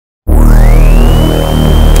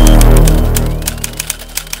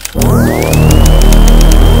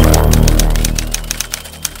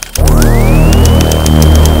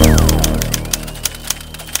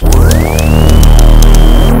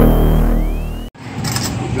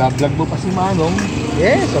Vlog mo pa si Manong?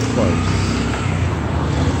 Yes, of course.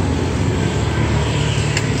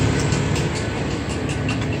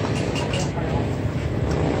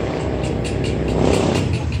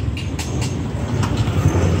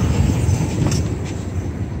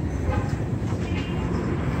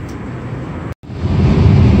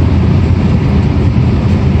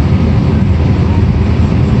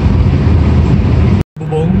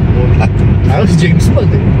 Ako si James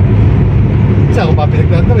Bond eh. Isa ako pa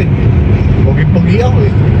pinagtatawin eh. Pogi-pogi ako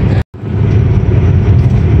eh.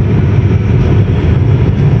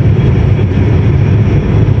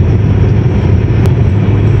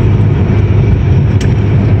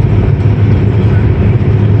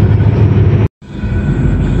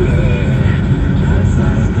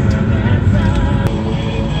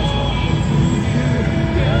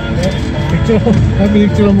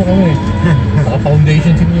 Pinicture mo kami.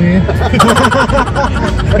 Naka-foundation si Kuya.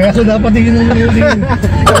 Kaya so dapat tingin mo yung tingin.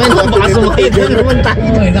 Okay na, baka sumakit na naman tayo.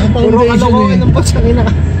 Naka-foundation eh. Ng pagsangin na.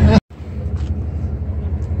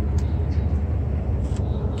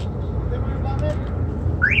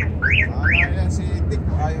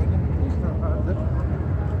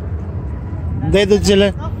 Hindi,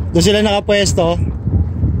 doon sila nakapwesto.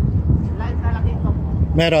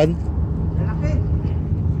 Meron?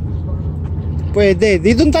 Pwede.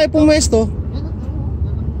 Dito tayo pumwesto.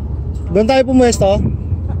 Doon tayo pumwesto.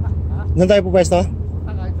 Doon tayo pumwesto.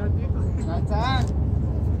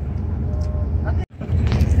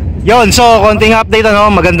 Yon, so konting update ano,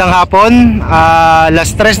 magandang hapon.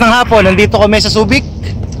 Last 3 ng hapon, nandito kami sa Subic.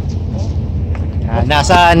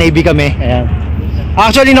 Nasa Navy kami. Ayan.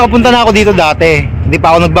 Actually, nakapunta na ako dito dati. Hindi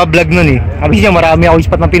pa ako nagba-vlog nun eh. Sabi niya marami ako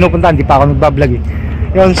spot na pinupuntahan, hindi pa ako nagba-vlog eh.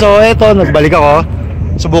 Yon, so eto, nagbalik ako.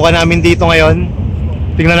 Subukan namin dito ngayon.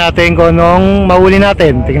 Tingnan natin kung anong mahuli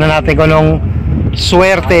natin. Tingnan natin kung anong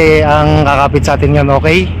swerte ang kakapit sa atin yan,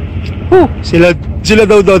 okay? Sila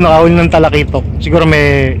daw nakahuli ng talakitok. Siguro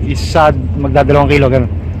may isa, magdadalawang kilo,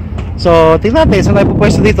 gano'n. So, tingnan natin, saan tayo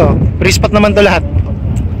pupwesto dito? Free spot naman to lahat.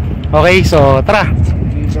 Okay, so tara.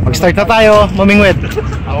 Mag-start na tayo, mamingwit.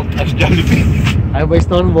 Awag as Jollibee. Ayaw ba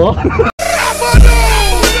istorbo?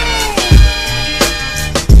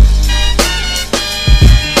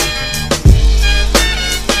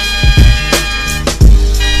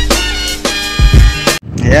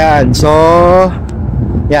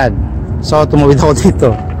 Yan, so tumawid ako dito.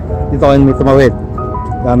 Dito kami tumawid.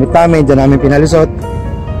 Gamit namin, dyan namin pinalusot.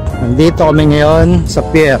 Nandito kami ngayon sa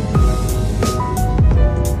pier.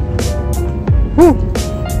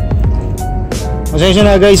 Pasensya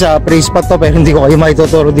na guys, free spot to, pero hindi ko kayo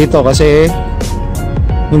maituturo dito kasi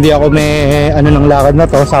hindi ako may ng lakad na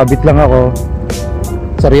to. Sabit lang ako.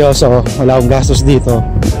 Seryoso, wala akong gastos dito.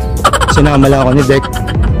 Sinama lang ako ni Dek.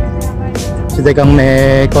 Si Dek ang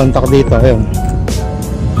may contact dito. Ayun.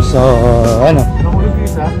 So, ano? Nahulog yung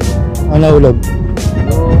isa? Nahulog.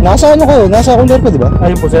 Nasa ano ko? Nasa cooler ko, di ba?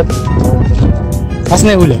 Ayun po, sir. As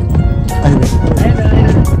na yung uli? Ano ba?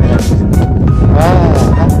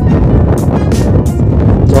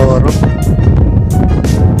 Zoro.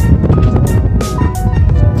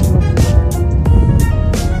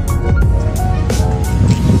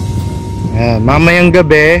 Ayan, mamayang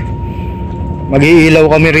gabi mag-iilaw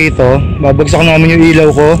kami rito. Babagsak namin yung ilaw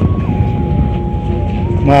ko.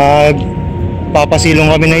 Magpapasilong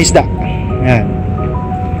kami ng isda. Ayan.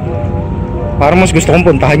 Parang mas gusto kong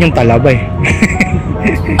puntahan yung talaba eh.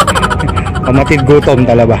 Kamatid gutom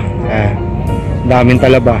talaba. Ayan. Daming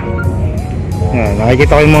talaba. Ayan.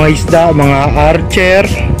 Nakikita ko yung mga isda, mga archer.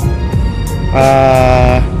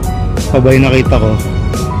 Pa ba yung nakita ko?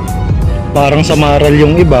 Parang samaral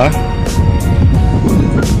yung iba.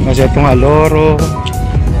 Kasi itong aloro.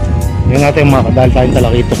 Yun natin makadal tayong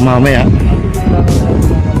talakitok mamaya.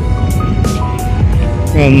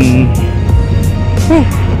 Yun.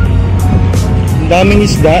 Ang daming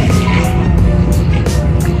isda.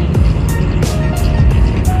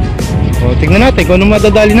 O, tingnan natin kung anong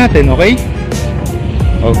madadali natin, okay?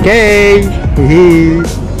 Okay. Hihi.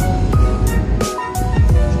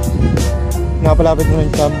 Napalapit mo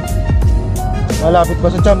ng cham. Malapit ba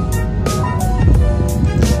sa cham?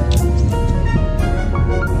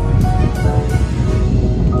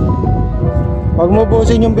 Pag mo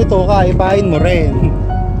busin yung bituka, ipain mo rin.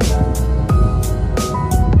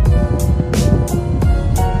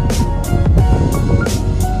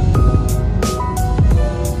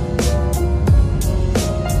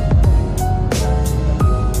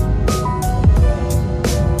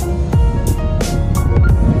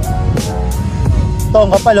 Tong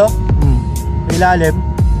kapal oh. Ilalim.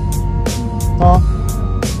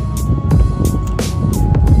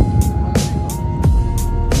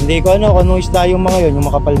 Hindi ko ano kung anong isda yung mga yun,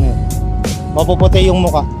 yung makapal na yun. Mapuputi yung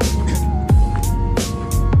muka.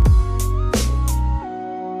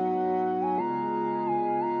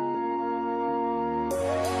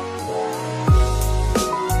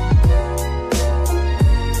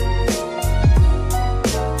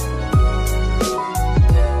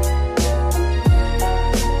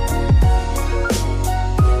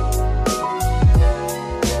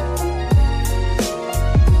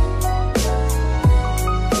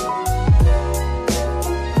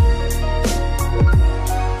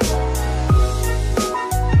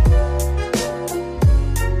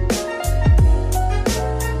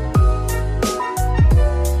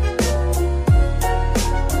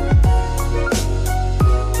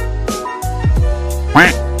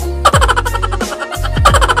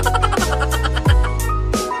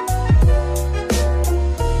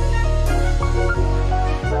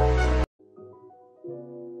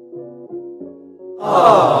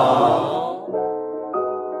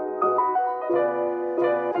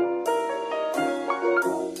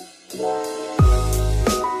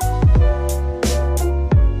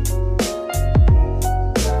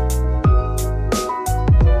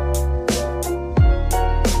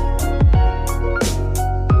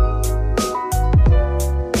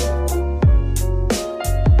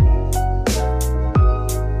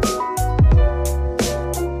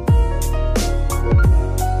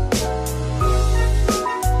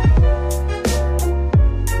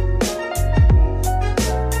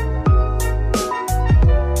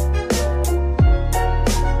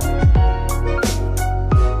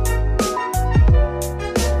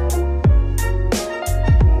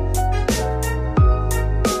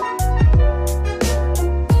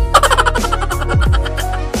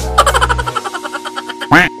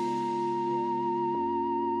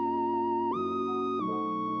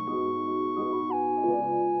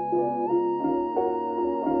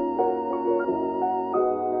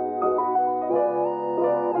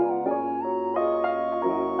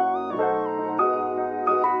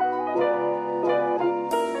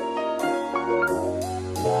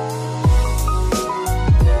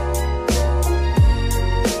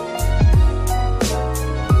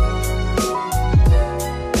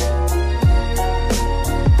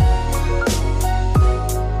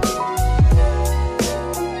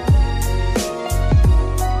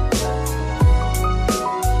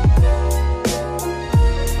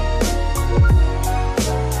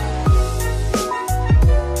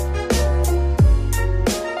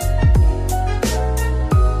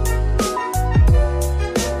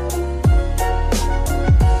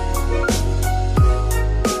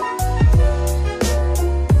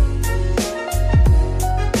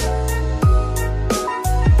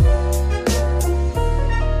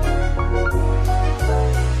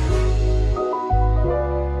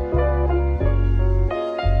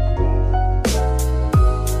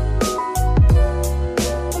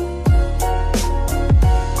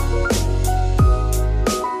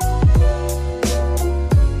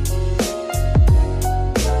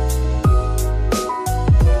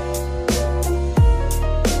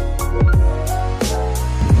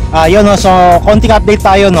 Yun no, so konting update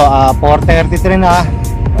tayo no. 4:33 na,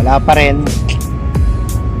 wala pa rin.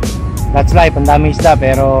 That's life, ang dami isda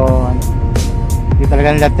pero hindi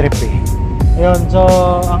talaga nila trip eh. Ayun, so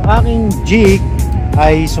ang aking jig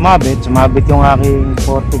ay sumabit yung aking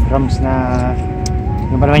 40 grams na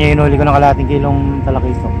yung pa naman yung inuli ko ng kalahating kilong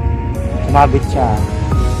talakito. Sumabit siya.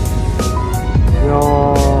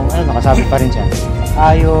 Yung ayun, nakasabit pa rin siya.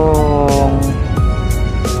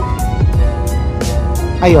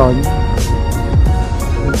 Ayun,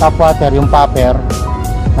 yung top water, yung popper,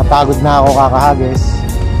 napagod na ako kakahagis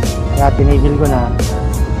kaya tinigil ko na.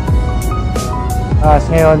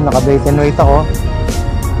 Ngayon naka-bait and wait ako,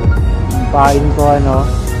 pain ko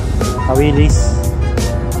kawilis,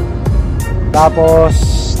 tapos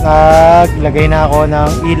naglagay na ako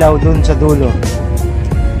ng ilaw dun sa dulo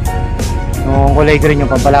yung kulay green,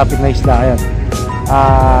 yung pampalapit na isda. Ayun,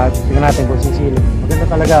 tingnan natin kung sisilip. Maganda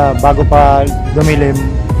talaga, bago pa dumilim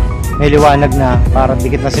may liwanag na, para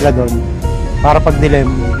dikit na sila doon, para pag dilim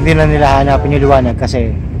hindi na nila hanapin yung liwanag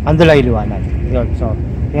kasi ando lang yung liwanag. Yun, so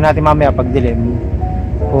tingnan natin mamaya pag dilim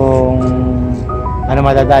kung ano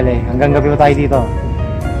madadali. Hanggang gabi pa tayo dito,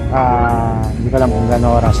 hindi ko alam kung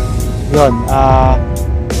gano'ng oras. Yun,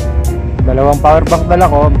 dalawang power bank dala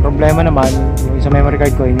ko. Problema naman yung isa memory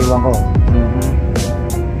card ko iniwan ko.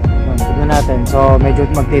 Yun, tignan natin. So medyo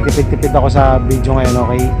magtitipid-tipid ako sa video ngayon,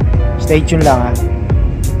 okay? Stay tuned lang ha.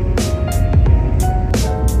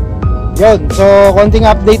 Yun, so konting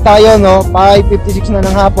update tayo no. 5:56 na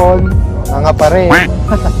ng hapon, nga pa rin.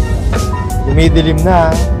 Dumidilim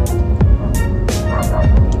na.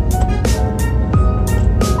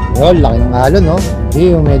 Yun, laki ng alon, no?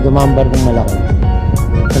 Hindi yung medyo mambar kong malaki.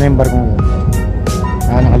 Ito na yung barkong yun.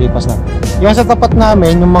 Nakalipas na. Yung sa tapat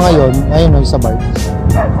namin, yung mga yun, ayun, no, isa bar.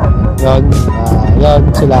 Yun, yun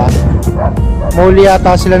sila. Muli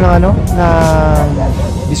yata sila ng ano, ng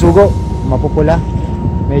bisugo, mapupula.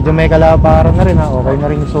 Medyo may kalaparan na rin ha, okay na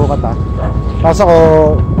rin yung sukat ha. Tapos ako,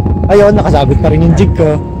 ayun, nakasabit pa rin yung jig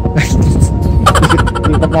ko.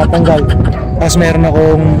 Hindi pa natanggal. Tapos meron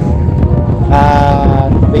akong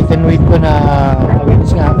weight and weight ko na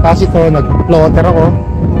wids nga. Tapos ito, nag-plotter ako.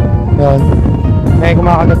 Yun. May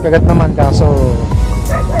kumakagat-kagat naman kaso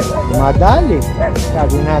dumadali.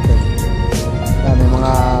 Gagawin natin. May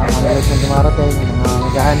mga anglers na dumarating, mga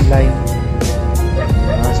nag-handline.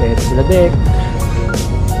 Kasi ito sila deck.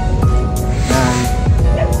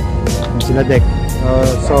 Yan sila deck.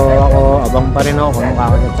 So ako, abang pa rin ako kung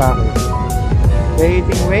kakagat sa akin.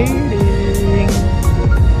 Waiting.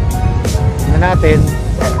 Tingnan natin.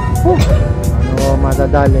 Ano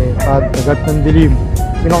madadali pag kagat ng dilim.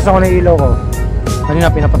 Binuksan ko na yung ilaw ko.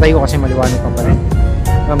 Kanina pinapatay ko kasi maliwanag pa pala.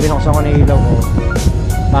 Binuksan ko na yung ilaw ko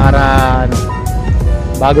para ano,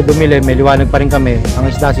 bago dumili, may liwanag pa rin kami. Ang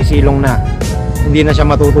isda sisilong na. Hindi na siya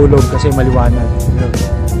matutulog kasi maliwanag.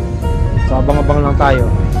 So abang-abang lang tayo.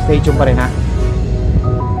 Stay tuned pa rin ha.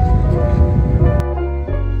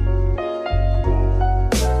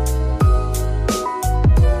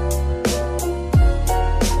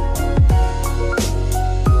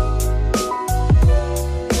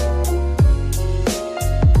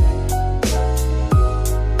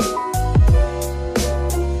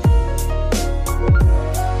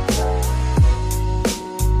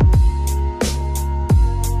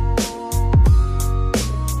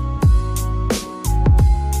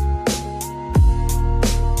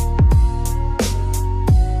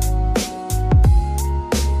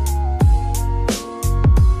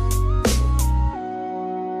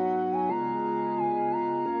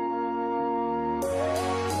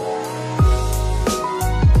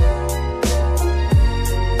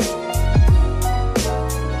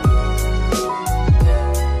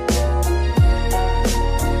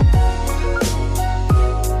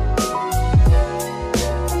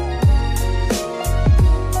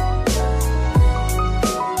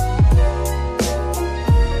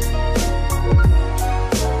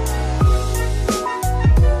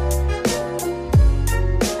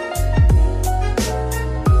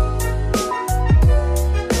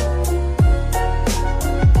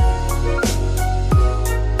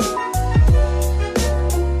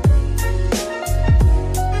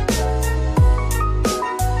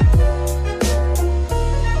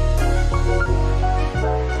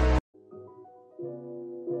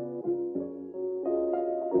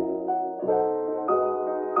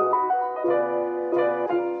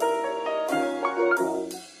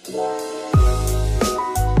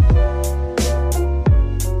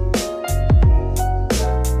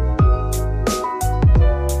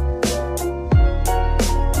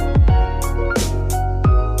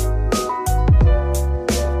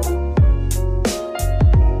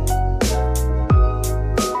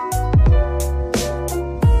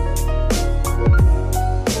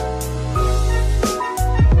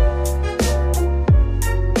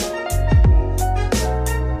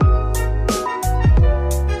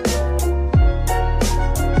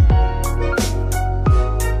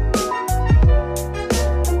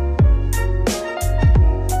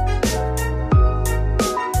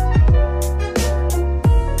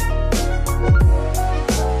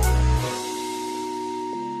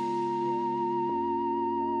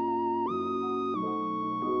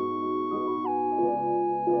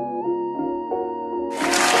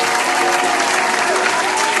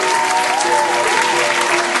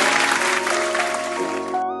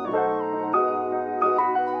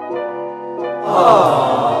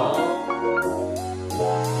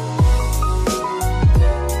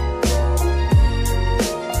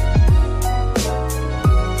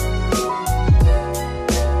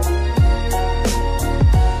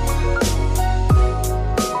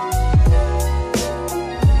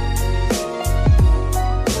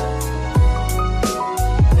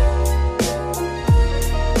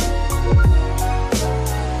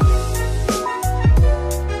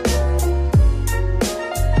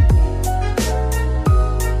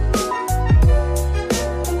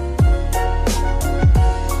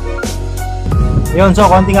 Yun, so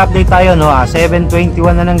konting update tayo, no? 7:21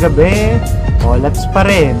 na ng gabi. Olats pa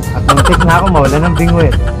rin. At muntik na ako mawala ng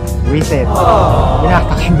bingwit. Wisit.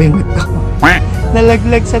 Binaktak yung bingwit ko.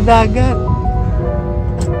 Nalaglag sa dagat.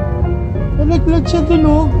 Nalaglag siya dun,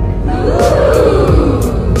 oh.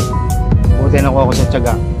 Buti na ako sa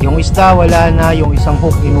tiyaga. Yung isda wala na, yung isang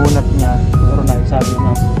hook inunat niya, pero naisabit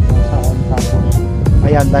na kung saan. Tapos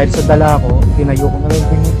ayan, dahil sa dala ko, tinayo ko na lang yung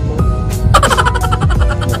binit ko.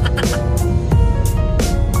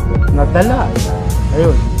 Nadala eh.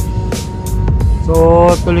 Ayun. So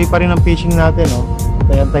tuloy pa rin ang fishing natin, oh.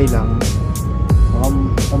 Antay-antay lang.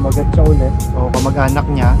 Kumagat siya ulit, o kamag-anak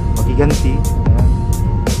niya magiganti. Ayan.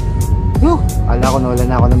 Akala ko nawala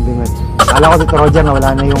na ako ng bingwit. Akala ko dito, Roger,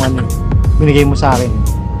 nawala na yung ano binigay mo sa akin,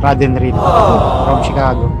 rod and reel from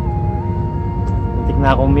Chicago. Muntik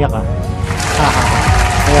na ako umiyak, ha.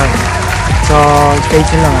 Ayan. So stay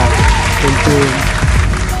tuned lang, ha. Stay tuned.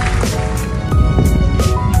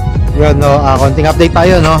 Yun, no, konting update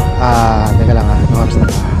tayo, no. Teka lang, ha. No,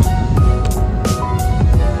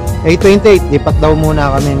 8:28, lipat daw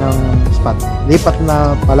muna kami ng spot. Lipat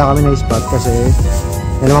na pala kami ng spot kasi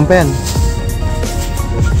yan naman pa yan.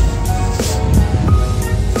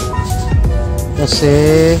 Kasi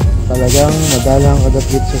talagang madalang kagat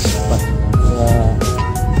sa spot. Kaya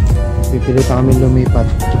pipilitan kami lumipat.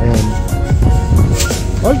 Ayun.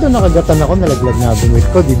 Although nakagatan ako, nalaglag na bingwit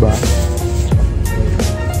ko, diba?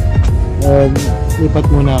 Lipat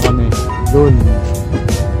muna kami doon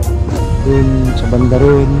sa banda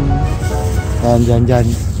ron. Dyan.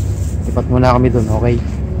 Lipat muna kami doon, okay?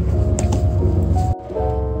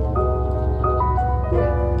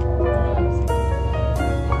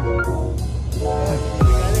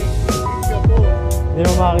 Hindi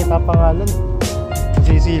mo makakita pangalan.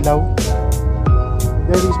 Kasi silaw.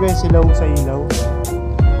 There is ba silaw sa ilaw?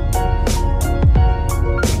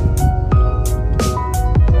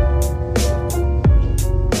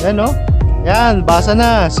 Yan, no? Yan, basa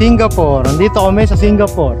na, Singapore. Nandito kami sa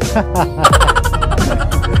Singapore.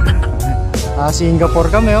 Singapore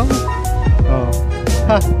kami, oh.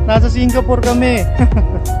 Nasa Singapore kami.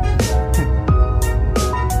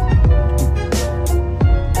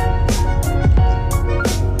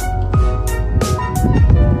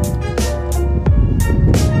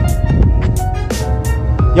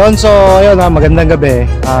 Yon, so ayun, magandang gabi.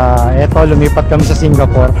 Eto, lumipat kami sa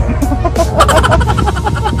Singapore.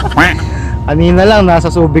 Kanina lang,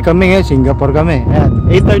 nasa Subic kami, ngayon Singapore kami. Ayan,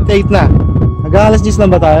 8:38 na. Nag-alas 10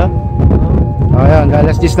 na ba tayo? Ayan,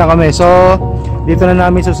 nag-alas 10 na kami. So, dito na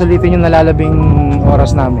namin susulitin yung nalalabing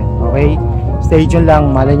oras namin. Okay? Stay tuned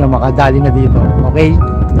lang, malay nyo makadali na dito. Okay?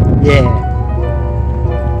 Yeah!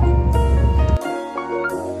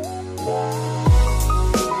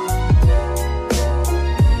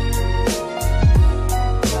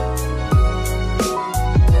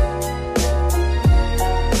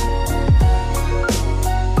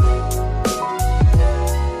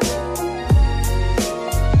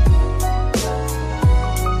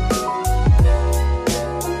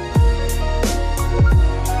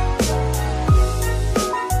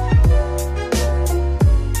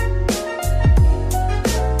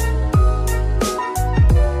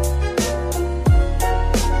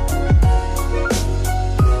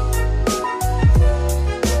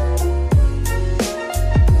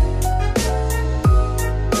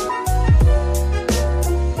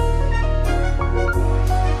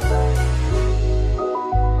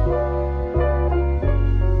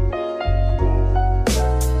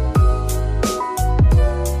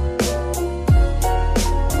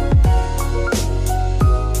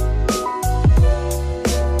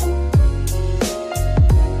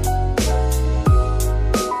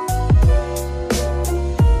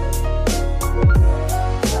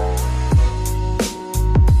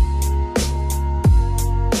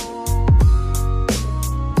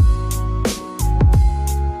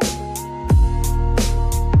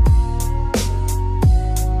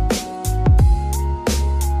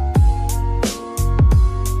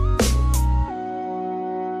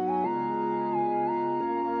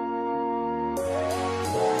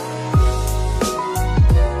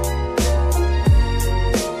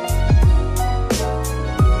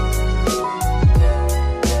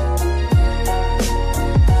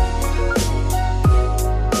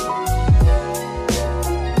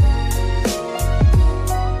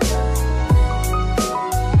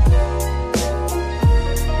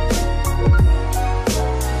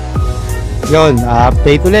 Yun,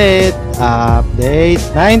 update ulit. Update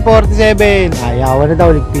 9:47. Ayawan na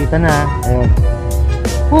daw, ligpitan na. Ayun.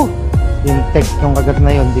 Yung text yung kagat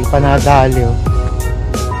na yun, hindi pa nadali, oh.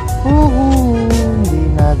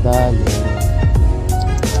 Hindi nadali.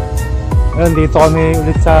 Ayun, dito kami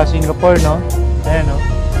ulit sa Singapore, no? Ayan, no?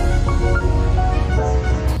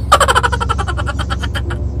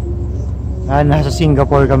 Nasa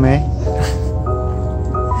Singapore kami.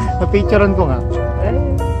 Napicturean ko nga.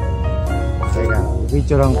 Teka,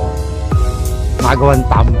 picturean ko. Magawan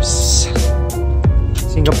thumbs.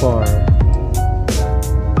 Singapore.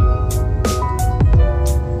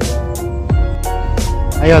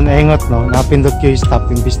 Ayun, engot no, napindot ko yung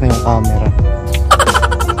stop imbis na yung camera.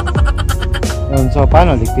 Ayun, so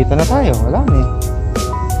paano, ligpitan na tayo, wala na eh.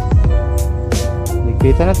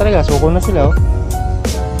 Ligpitan na talaga, suko na sila oh.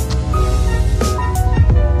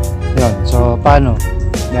 Ayun, so paano,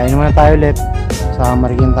 gayin naman na tayo ulit. Sa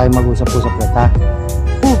Marigin tayo mag-usap-usap ulit ha.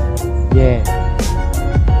 Yeah.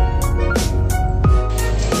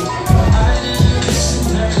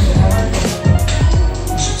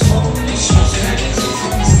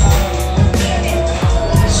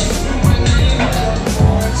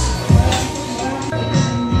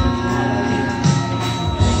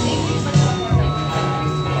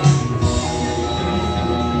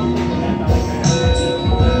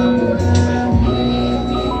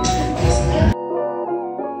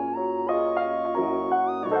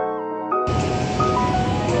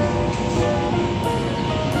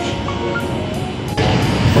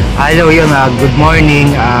 Hello, yun, good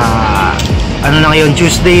morning. Ano na ngayon,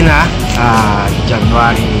 Tuesday na,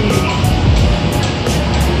 January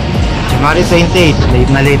 28,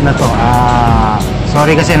 late na to.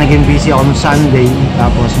 Sorry kasi naging busy ako nung Sunday,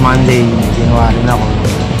 tapos Monday ginawa rin ako.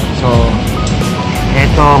 So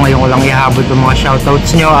eto, ngayon ko lang ihabol itong mga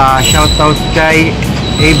shoutouts nyo. Shoutout kay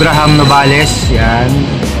Abraham Nobales, yan,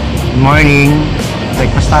 good morning,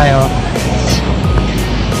 breakfast tayo.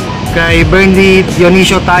 Kay Burnley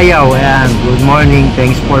Dionisio Tayaw, ayan, good morning,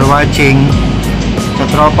 thanks for watching. Sa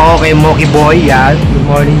tropa ko kay Moki Boy, yan, good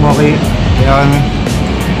morning Moki. Ayan.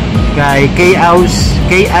 Kay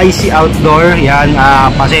KIC Outdoor, yan,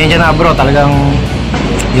 pasensya na bro, talagang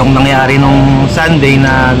yung nangyari nung Sunday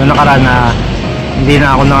na noong nakaraan na hindi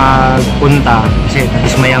na ako nakapunta kasi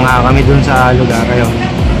nagismaya nga kami dun sa lugar. Ayun,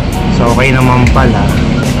 so okay naman pala.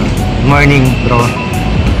 Good morning bro.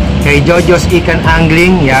 Kay Jojo's Ikan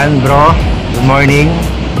Angling, yan bro, good morning,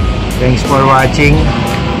 thanks for watching.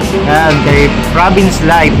 Yan, kay Province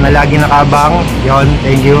Life na lagi nakabang, yon,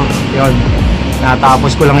 thank you, yon,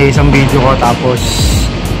 natapos ko lang yung isang video ko tapos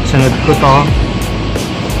sunod ko to.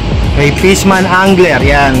 Kay Fishman Angler,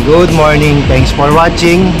 yan, good morning, thanks for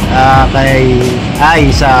watching.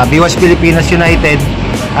 Kay sa Biwas Pilipinas United,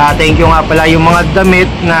 thank you nga pala, yung mga damit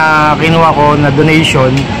na kinuha ko na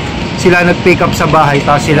donation, sila nag-pick up sa bahay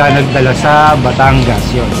tapos sila nagdala sa Batangas.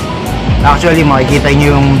 Yun, actually makikita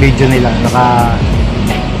nyo yung video nila,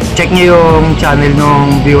 check nyo yung channel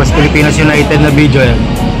ng Biwas Pilipinas United na video yan,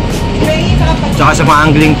 tsaka sa mga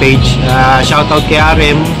angling page. Shoutout kay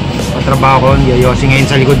RM, patrabaho ko, yayosi ngayon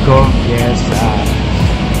sa likod ko. Yes,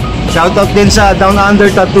 shoutout din sa Down Under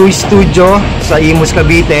Tattoo Studio sa Imus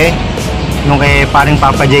Cavite, nung kay paring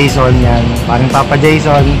Papa Jason, yan, paring Papa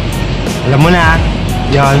Jason, alam mo na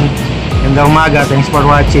yan. Ganda umaga, thanks for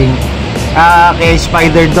watching. Kay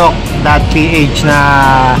SpiderDoc.ph na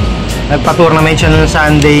nagpa-tournament siya noong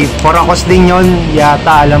Sunday, for a cause din yun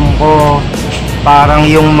yata, alam ko parang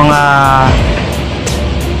yung mga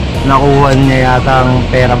nakuha niya yatang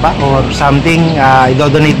pera ba or something,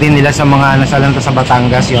 i-donate din nila sa mga nasalanta sa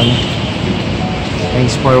Batangas. Yon,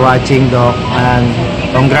 thanks for watching Doc, and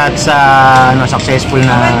congrats sa successful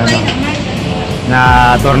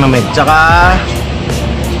na tournament. Tsaka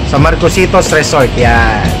sa Marcositos Resort,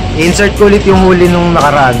 yan, insert ko ulit yung huli nung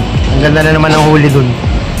nakaraan, ang ganda na naman ng huli dun.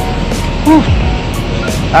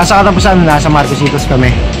 Sa katapusan, nasa Marcositos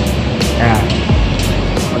kami, ayan,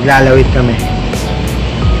 maglalawit kami,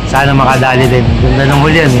 sana makadali din, ganda ng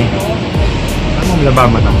huli yan eh. Anong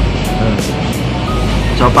labamat ako.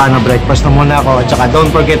 So paano, breakfast na muna ako, at saka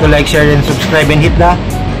don't forget to like, share, and subscribe, and hit the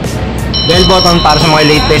bell button para sa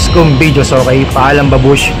mga latest kong videos. Okay, paalam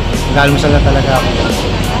babush, nag-almusal na talaga ako,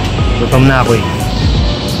 gutom na ako eh.